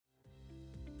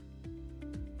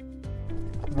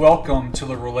Welcome to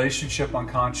the Relationship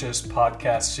Unconscious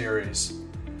podcast series.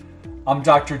 I'm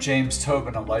Dr. James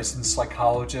Tobin, a licensed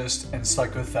psychologist and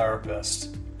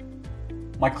psychotherapist.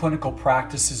 My clinical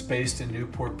practice is based in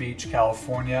Newport Beach,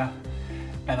 California,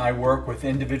 and I work with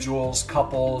individuals,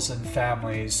 couples, and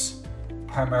families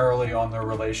primarily on their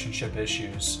relationship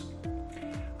issues.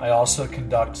 I also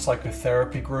conduct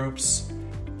psychotherapy groups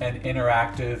and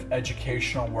interactive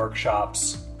educational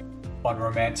workshops on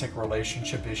romantic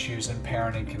relationship issues and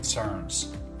parenting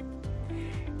concerns.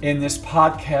 In this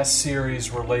podcast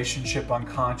series, Relationship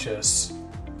Unconscious,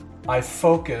 I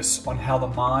focus on how the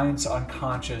mind's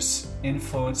unconscious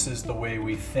influences the way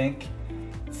we think,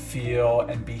 feel,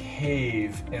 and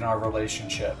behave in our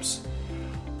relationships.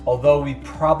 Although we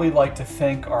probably like to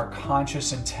think our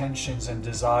conscious intentions and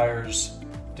desires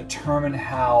determine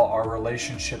how our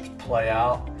relationships play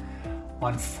out,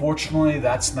 unfortunately,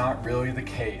 that's not really the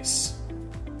case.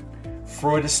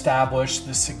 Freud established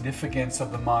the significance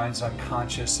of the mind's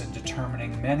unconscious in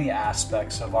determining many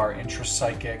aspects of our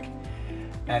intrapsychic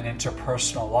and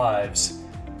interpersonal lives,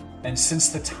 and since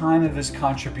the time of his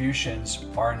contributions,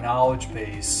 our knowledge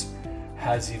base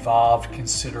has evolved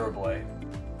considerably.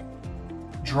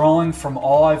 Drawing from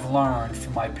all I've learned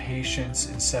from my patients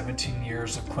in 17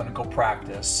 years of clinical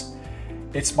practice,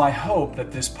 it's my hope that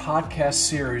this podcast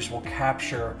series will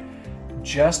capture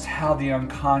just how the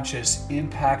unconscious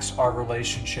impacts our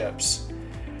relationships,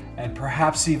 and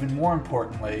perhaps even more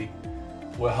importantly,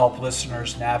 will help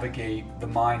listeners navigate the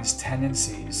mind's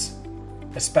tendencies,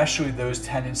 especially those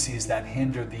tendencies that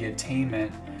hinder the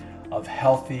attainment of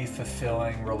healthy,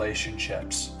 fulfilling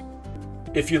relationships.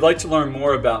 If you'd like to learn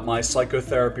more about my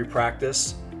psychotherapy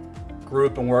practice,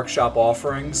 group and workshop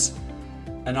offerings,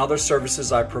 and other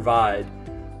services I provide,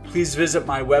 please visit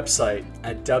my website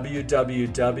at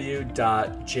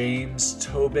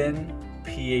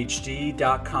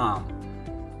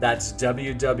www.jamestobinphd.com. That's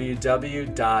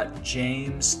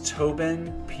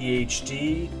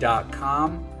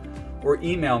www.jamestobinphd.com, or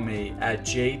email me at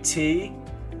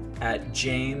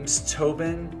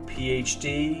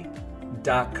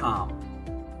jt@jamestobinphd.com.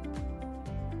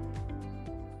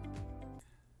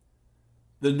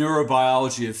 The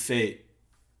neurobiology of fate.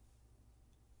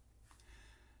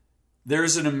 There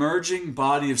is an emerging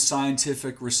body of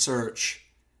scientific research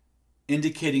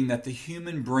indicating that the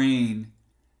human brain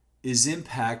is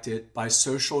impacted by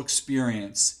social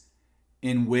experience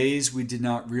in ways we did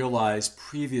not realize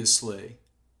previously.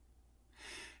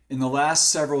 In the last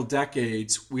several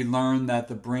decades, we learned that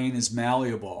the brain is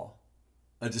malleable,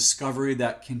 a discovery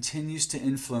that continues to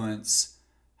influence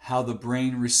how the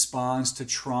brain responds to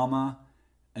trauma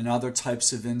and other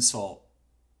types of insult.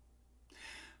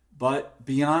 But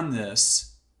beyond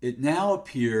this, it now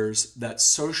appears that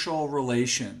social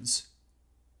relations,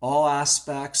 all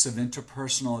aspects of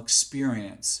interpersonal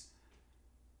experience,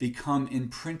 become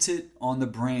imprinted on the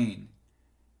brain,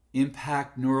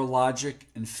 impact neurologic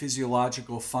and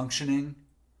physiological functioning,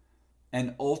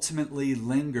 and ultimately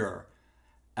linger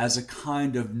as a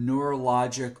kind of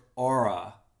neurologic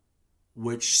aura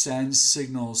which sends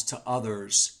signals to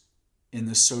others in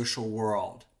the social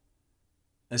world.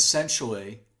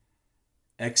 Essentially,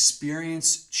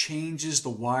 experience changes the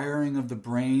wiring of the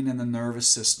brain and the nervous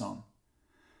system,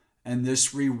 and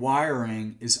this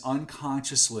rewiring is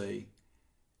unconsciously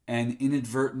and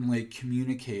inadvertently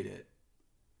communicated.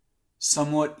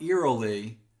 Somewhat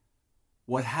eerily,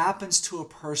 what happens to a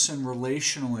person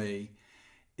relationally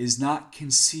is not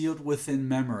concealed within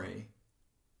memory,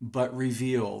 but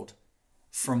revealed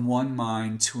from one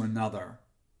mind to another.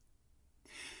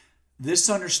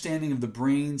 This understanding of the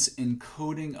brain's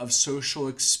encoding of social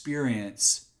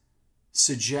experience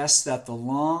suggests that the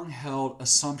long-held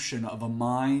assumption of a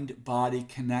mind-body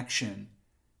connection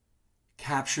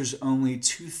captures only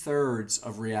 2/3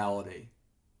 of reality.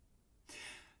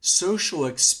 Social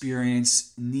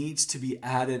experience needs to be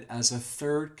added as a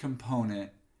third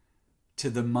component to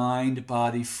the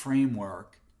mind-body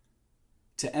framework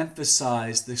to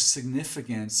emphasize the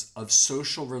significance of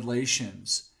social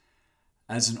relations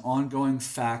as an ongoing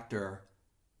factor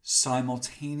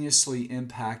simultaneously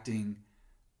impacting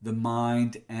the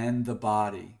mind and the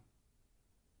body.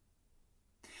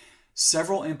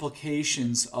 Several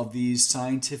implications of these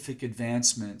scientific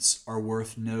advancements are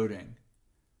worth noting.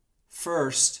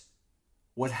 First,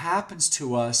 what happens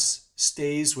to us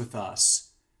stays with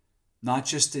us, not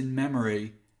just in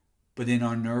memory, but in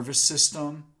our nervous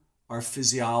system, our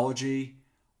physiology,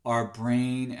 our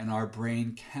brain, and our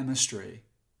brain chemistry.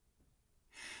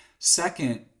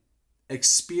 Second,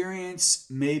 experience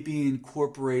may be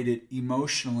incorporated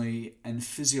emotionally and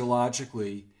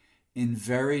physiologically in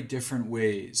very different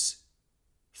ways.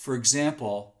 For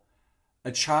example,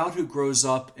 A child who grows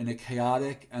up in a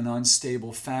chaotic and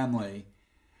unstable family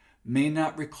may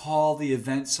not recall the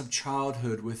events of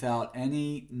childhood without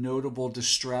any notable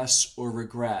distress or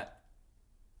regret,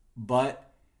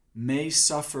 but may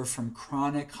suffer from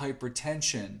chronic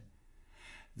hypertension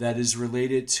that is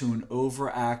related to an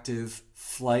overactive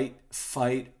flight,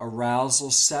 fight,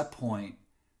 arousal set point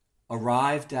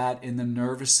arrived at in the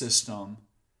nervous system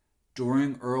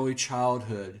during early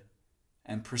childhood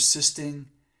and persisting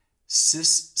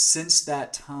since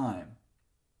that time.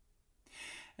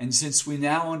 And since we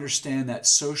now understand that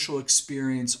social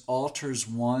experience alters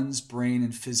one's brain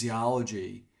and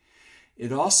physiology,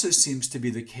 it also seems to be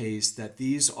the case that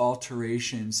these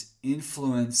alterations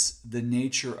influence the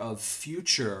nature of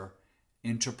future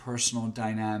interpersonal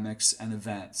dynamics and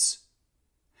events.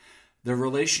 The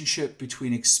relationship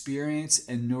between experience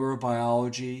and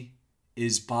neurobiology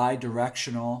is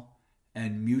bidirectional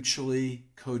and mutually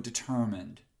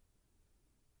codetermined.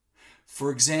 For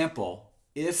example,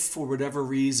 if for whatever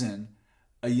reason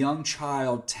a young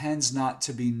child tends not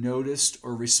to be noticed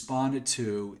or responded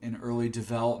to in early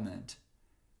development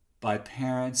by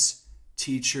parents,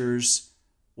 teachers,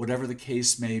 whatever the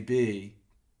case may be,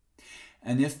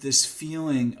 and if this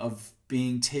feeling of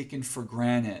being taken for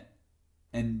granted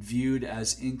and viewed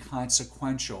as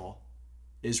inconsequential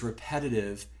is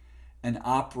repetitive and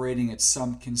operating at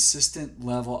some consistent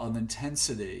level of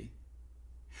intensity,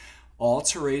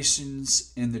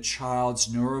 alterations in the child's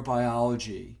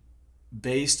neurobiology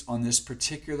based on this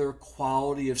particular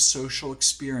quality of social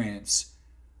experience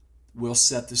will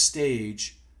set the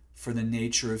stage for the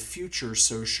nature of future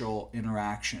social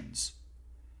interactions.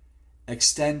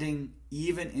 Extending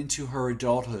even into her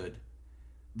adulthood,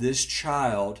 this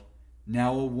child,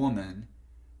 now a woman,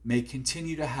 may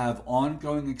continue to have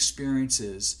ongoing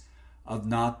experiences of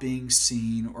not being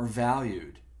seen or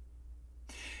valued.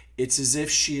 It's as if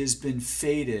she has been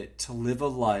fated to live a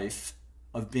life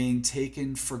of being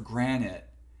taken for granted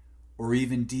or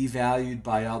even devalued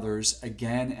by others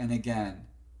again and again.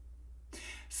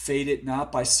 Fated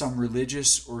not by some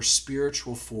religious or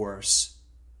spiritual force,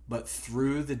 but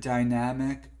through the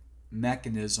dynamic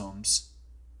mechanisms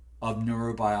of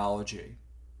neurobiology.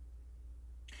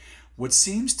 What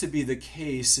seems to be the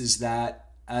case is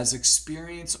that as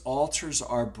experience alters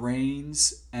our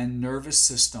brains and nervous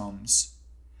systems,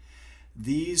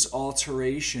 these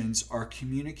alterations are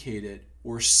communicated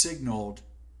or signaled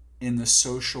in the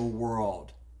social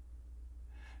world.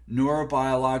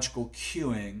 Neurobiological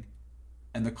cueing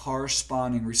and the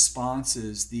corresponding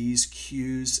responses these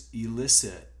cues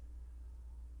elicit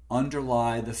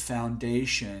underlie the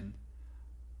foundation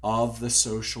of the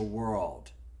social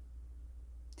world.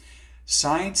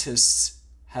 Scientists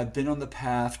have been on the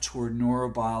path toward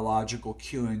neurobiological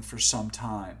cueing for some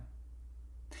time.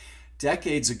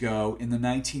 Decades ago, in the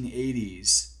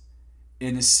 1980s,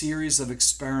 in a series of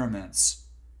experiments,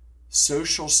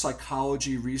 social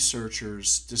psychology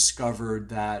researchers discovered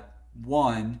that,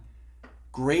 1,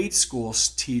 grade school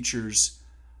teachers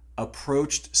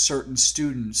approached certain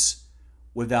students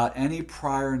without any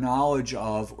prior knowledge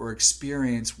of or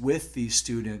experience with these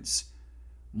students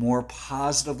more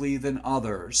positively than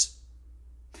others.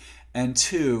 And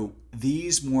 2,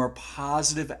 these more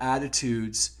positive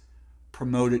attitudes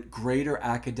promoted greater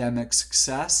academic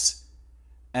success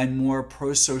and more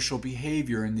prosocial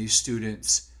behavior in these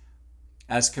students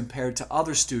as compared to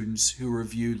other students who were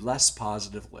viewed less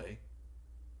positively.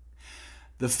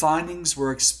 The findings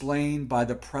were explained by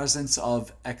the presence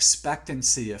of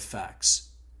expectancy effects,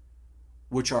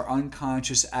 which are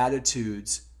unconscious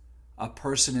attitudes a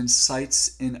person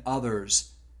incites in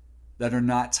others that are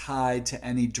not tied to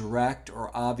any direct or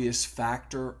obvious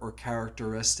factor or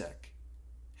characteristic.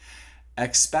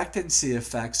 Expectancy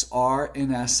effects are,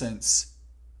 in essence,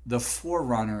 the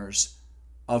forerunners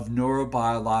of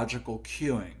neurobiological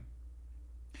cueing.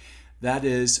 That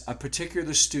is, a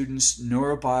particular student's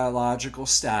neurobiological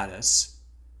status,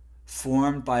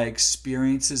 formed by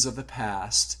experiences of the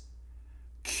past,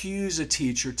 cues a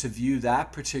teacher to view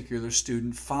that particular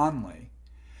student fondly,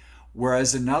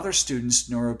 whereas another student's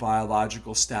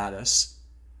neurobiological status,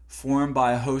 formed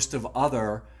by a host of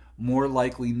other, more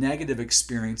likely negative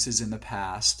experiences in the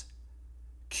past,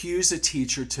 cues a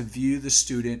teacher to view the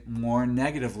student more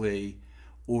negatively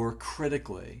or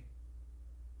critically.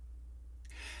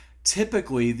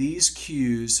 Typically, these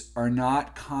cues are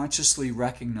not consciously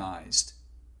recognized.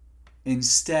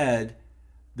 Instead,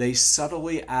 they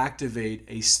subtly activate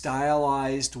a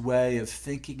stylized way of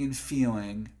thinking and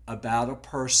feeling about a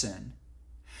person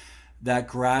that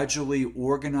gradually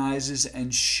organizes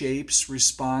and shapes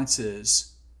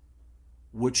responses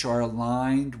which are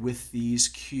aligned with these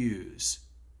cues.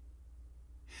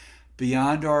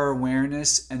 Beyond our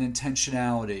awareness and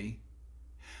intentionality,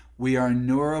 we are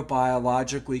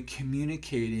neurobiologically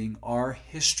communicating our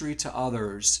history to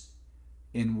others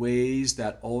in ways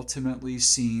that ultimately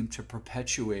seem to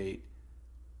perpetuate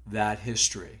that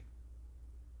history.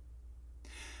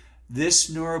 This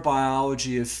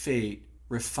neurobiology of fate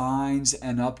refines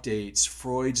and updates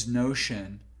Freud's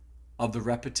notion of the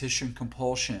repetition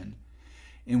compulsion,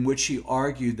 in which he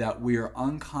argued that we are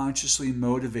unconsciously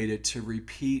motivated to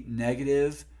repeat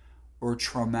negative or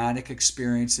traumatic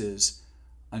experiences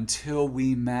until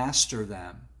we master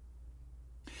them.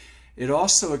 It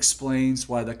also explains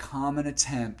why the common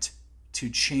attempt to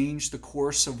change the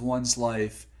course of one's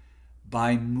life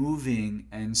by moving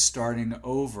and starting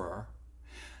over,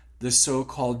 the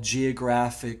so-called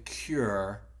geographic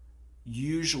cure,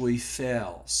 usually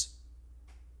fails.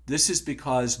 This is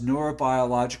because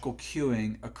neurobiological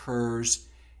cueing occurs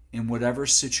in whatever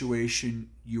situation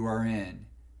you are in.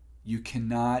 You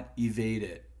cannot evade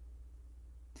it.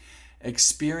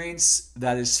 Experience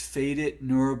that is fated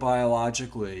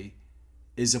neurobiologically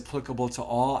is applicable to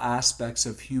all aspects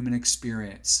of human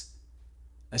experience,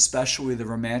 especially the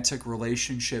romantic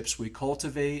relationships we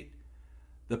cultivate,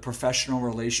 the professional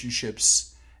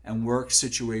relationships and work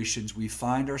situations we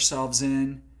find ourselves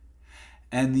in,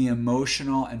 and the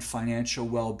emotional and financial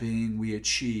well-being we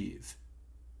achieve.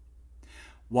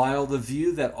 While the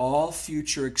view that all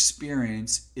future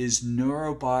experience is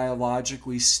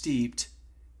neurobiologically steeped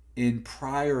in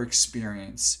prior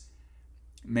experience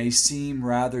may seem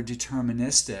rather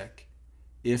deterministic,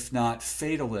 if not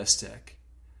fatalistic,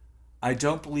 I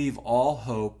don't believe all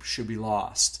hope should be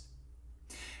lost.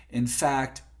 In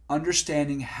fact,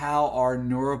 understanding how our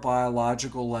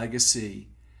neurobiological legacy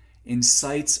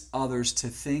incites others to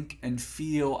think and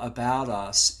feel about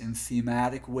us in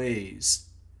thematic ways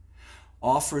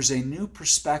offers a new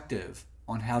perspective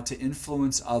on how to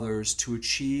influence others to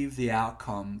achieve the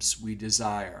outcomes we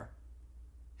desire.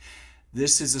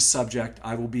 This is a subject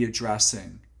I will be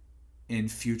addressing in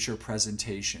future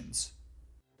presentations.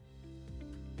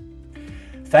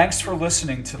 Thanks for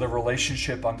listening to the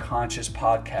Relationship Unconscious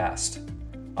podcast.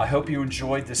 I hope you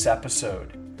enjoyed this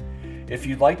episode. If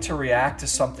you'd like to react to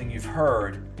something you've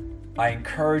heard, I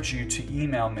encourage you to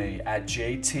email me at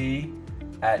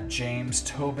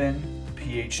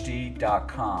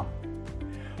jt@jamestobinphd.com.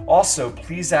 Also,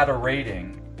 please add a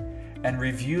rating and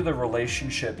review the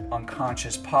Relationship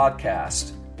Unconscious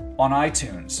podcast on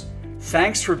iTunes.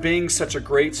 Thanks for being such a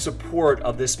great support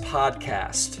of this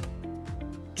podcast.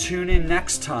 Tune in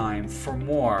next time for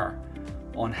more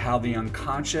on how the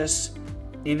unconscious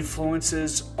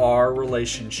influences our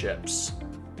relationships.